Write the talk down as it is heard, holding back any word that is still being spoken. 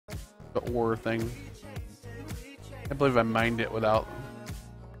the ore thing. I believe I mined it without.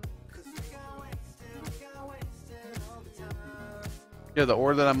 Yeah, the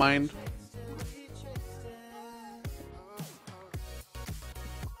ore that I mined.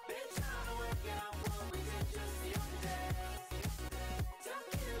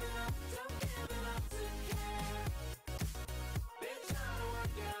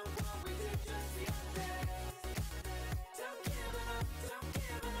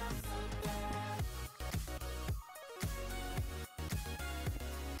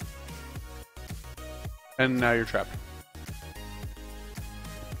 And now you're trapped.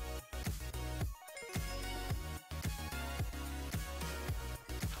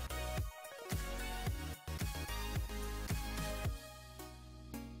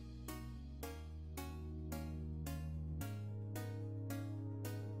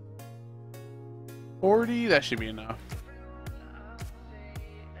 $40, that should be enough.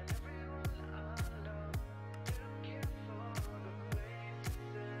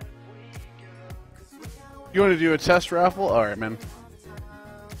 You want to do a test raffle? Alright, man.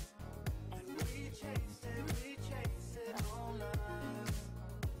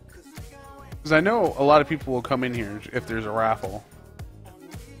 Because I know a lot of people will come in here if there's a raffle.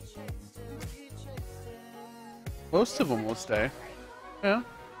 Most of them will stay. Yeah.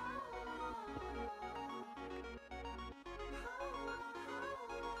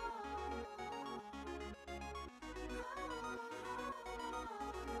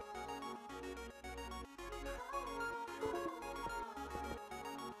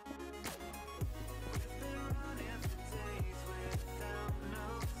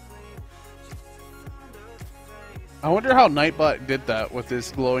 I wonder how Nightbot did that with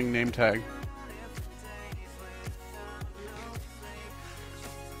his glowing name tag.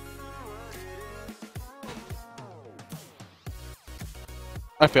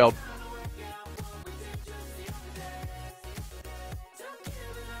 I failed.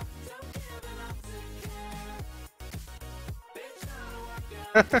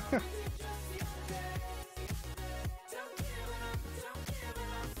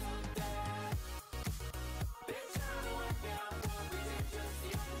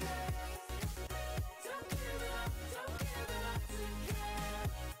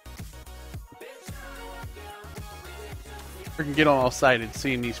 Freaking get all excited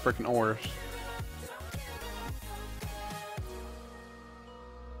seeing these freaking ores.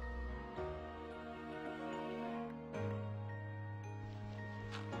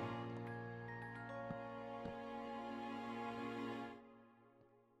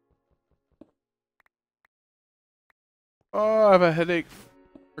 Oh, I have a headache.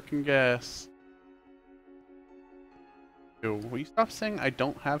 Freaking gas. Yo, will you stop saying I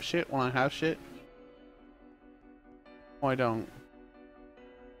don't have shit when I have shit? Oh, I don't.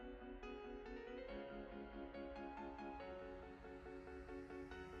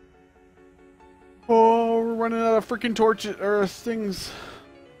 Oh, we're running out of freaking torches or things.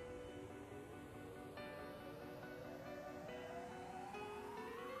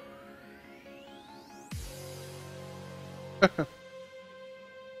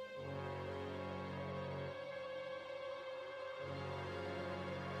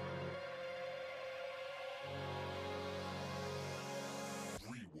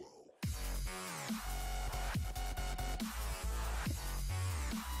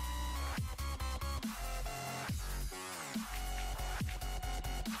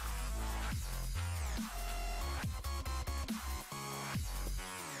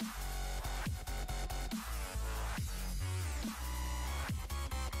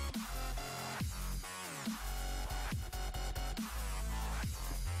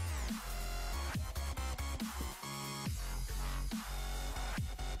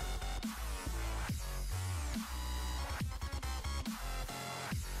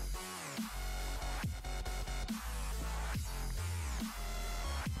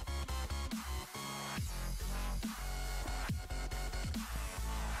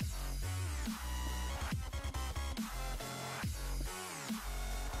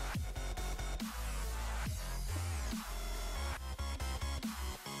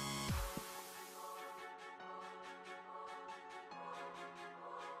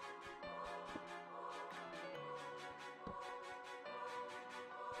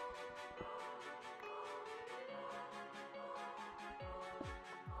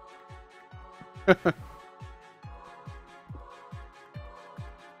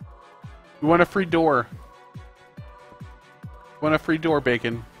 You want a free door. You want a free door,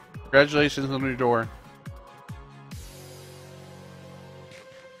 Bacon. Congratulations on your door.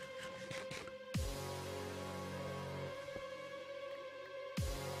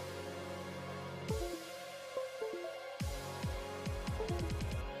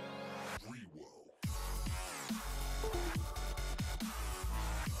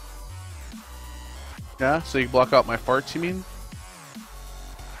 Yeah, so you block out my farts, you mean?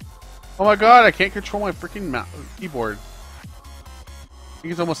 Oh my god, I can't control my freaking keyboard. I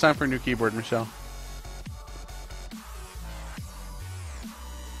think it's almost time for a new keyboard, Michelle.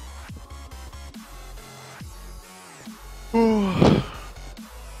 Ooh.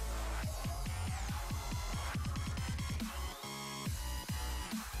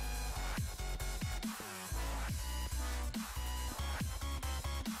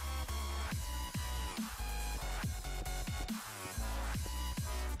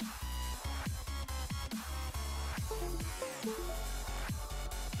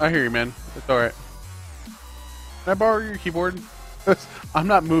 I hear you, man. It's alright. Can I borrow your keyboard? I'm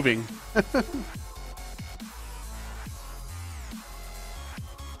not moving.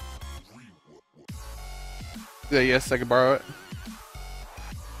 Yeah, yes, I can borrow it.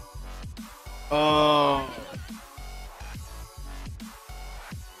 Oh.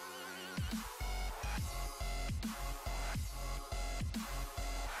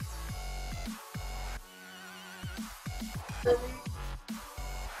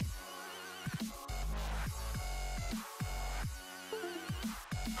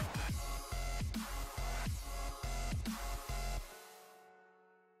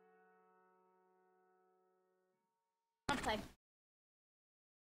 Play.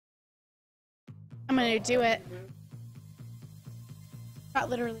 I'm gonna do it. Not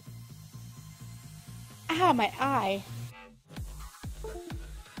literally. Ow, my eye.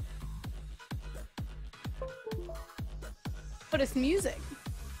 What is music?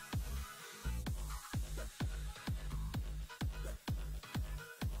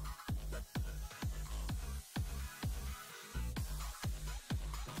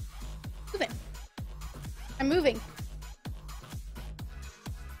 Moving. I'm moving.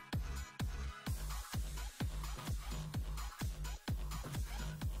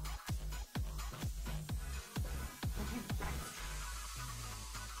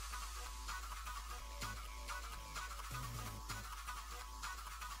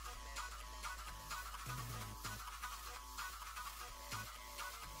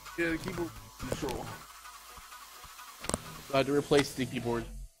 Yeah, the keyboard control. I had to replace the keyboard.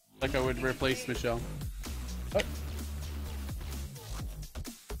 Like I would replace Michelle. What?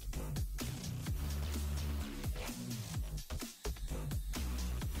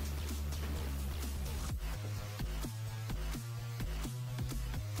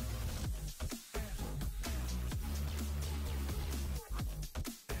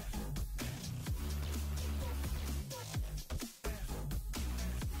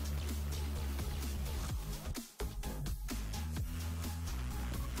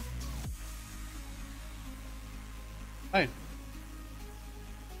 Hi.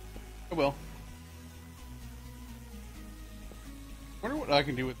 I will. Wonder what I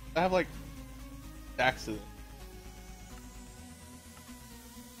can do with. I have like stacks of it.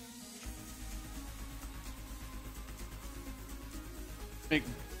 Make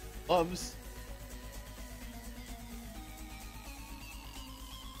gloves.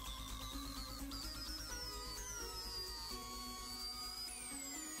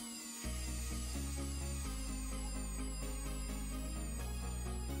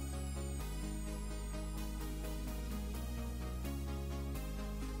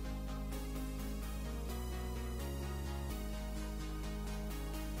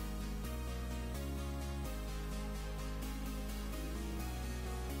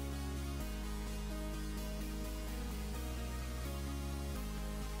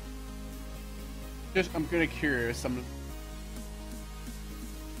 I'm kinda curious.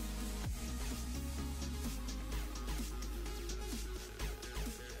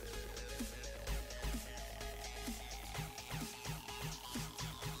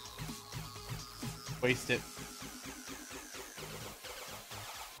 Waste it.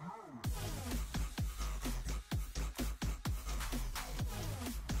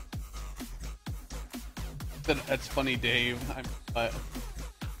 That's funny, Dave.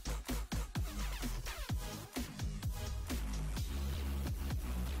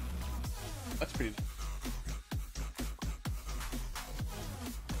 That's pretty nice.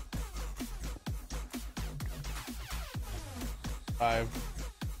 Five.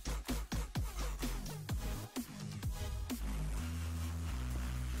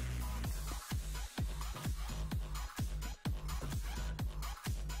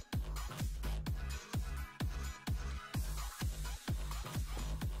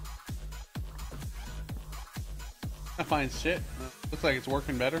 I find shit. Looks like it's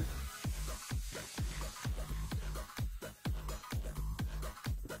working better.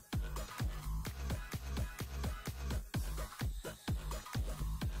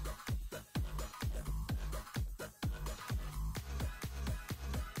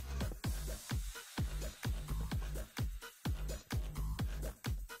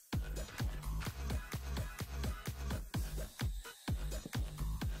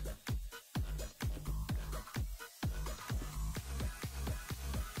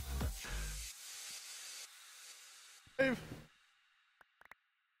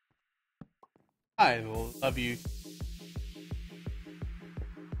 I will love you.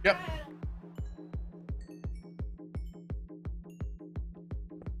 Yep.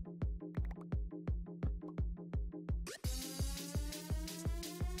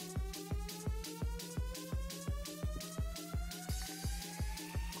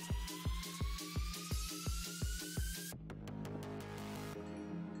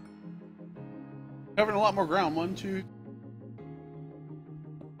 Covering a lot more ground. 1, 2.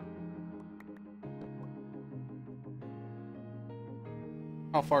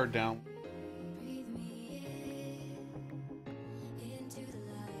 How far down?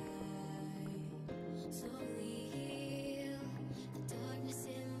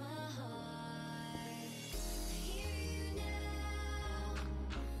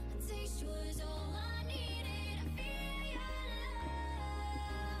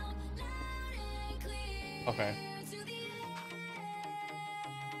 Okay.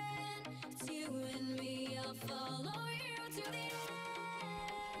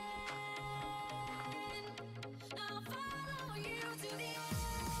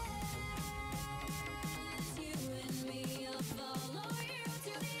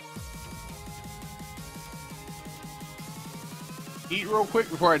 Eat real quick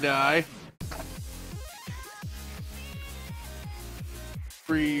before I die.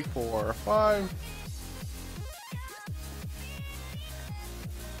 3, 4, 5.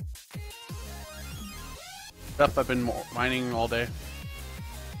 Stuff I've been mining all day.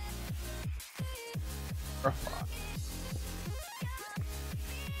 4, 5.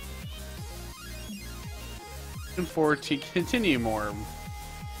 Looking forward to continue more.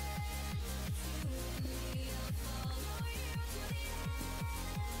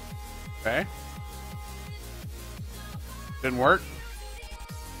 Okay. Didn't work.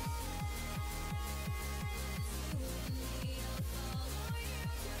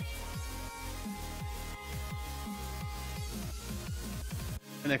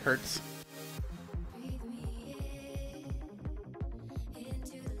 And it hurts.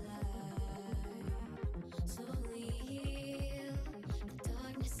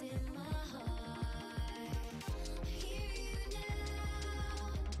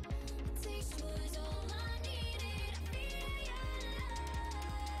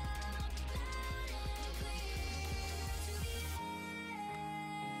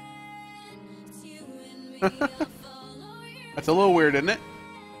 That's a little weird, isn't it?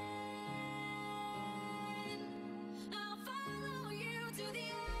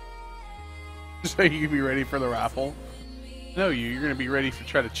 So you can be ready for the raffle. No, you're gonna be ready to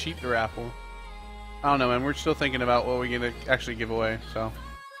try to cheat the raffle. I don't know, man. We're still thinking about what we're gonna actually give away. So.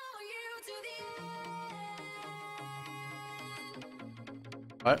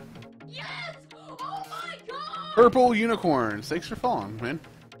 What? Yes! Oh my god! Purple unicorns. Thanks for following, man.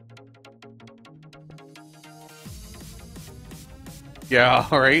 Yeah,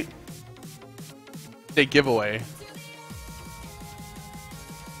 alright. Say giveaway.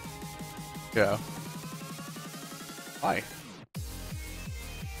 Yeah. Why?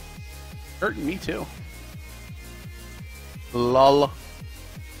 Hurting me too. Lol.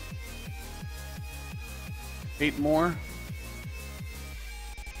 8 more.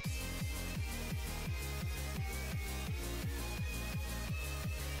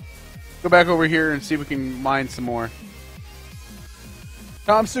 Go back over here and see if we can mine some more.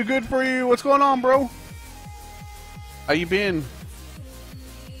 Tom's too good for you. What's going on, bro? How you been?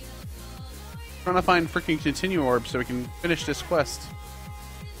 Trying to find freaking continue orbs so we can finish this quest.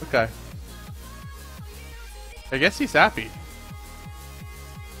 Okay. I guess he's happy.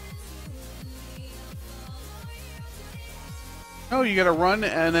 Oh, you gotta run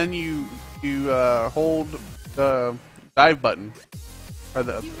and then you hold the dive button. Or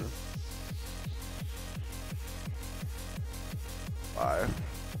the 5.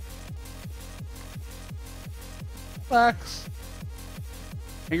 Relax.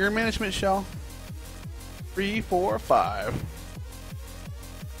 Anger management shell. 3, 4, 5.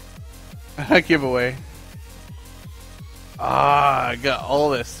 Giveaway. Ah, I got all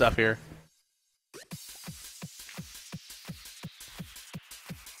this stuff here.